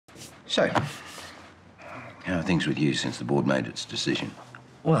So, how are things with you since the board made its decision?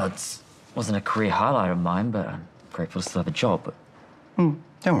 Well, it wasn't a career highlight of mine, but I'm grateful to still have a job. Don't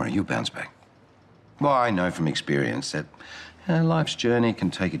worry, you'll bounce back. Well, I know from experience that life's journey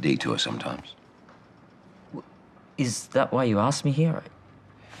can take a detour sometimes. Is that why you asked me here?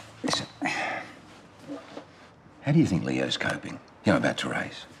 Listen, how do you think Leo's coping? You know, about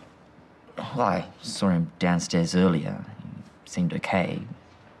Terese? Well, I saw him downstairs earlier. He seemed okay.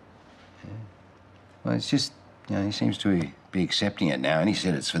 Yeah. Well, it's just, you know, he seems to be accepting it now, and he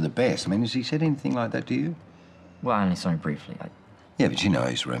said it's for the best. I mean, has he said anything like that to you? Well, I only saw him briefly. Yeah, but you know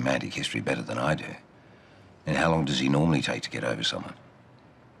his romantic history better than I do. And how long does he normally take to get over someone?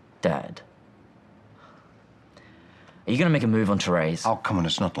 Dad. Are you going to make a move on Terese? Oh, come on,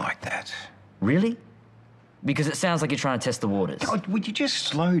 it's not like that. Really? Because it sounds like you're trying to test the waters. Oh, would you just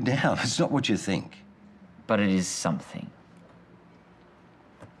slow down? It's not what you think. But it is something.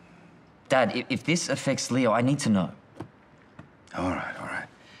 Dad, if this affects Leo, I need to know. All right, all right.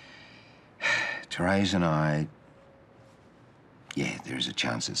 Terese and I... Yeah, there is a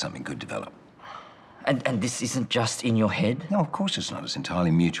chance that something could develop. And this isn't just in your head? No, of course it's not. It's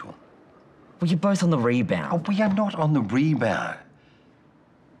entirely mutual. Well, you're both on the rebound. Oh, we are not on the rebound.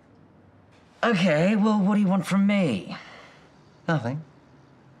 Okay, well, what do you want from me? Nothing.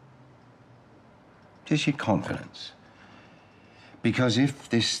 Just your confidence. Because if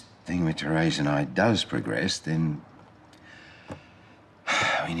this thing with Terese and I does progress, then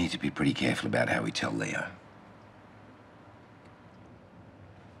we need to be pretty careful about how we tell Leo.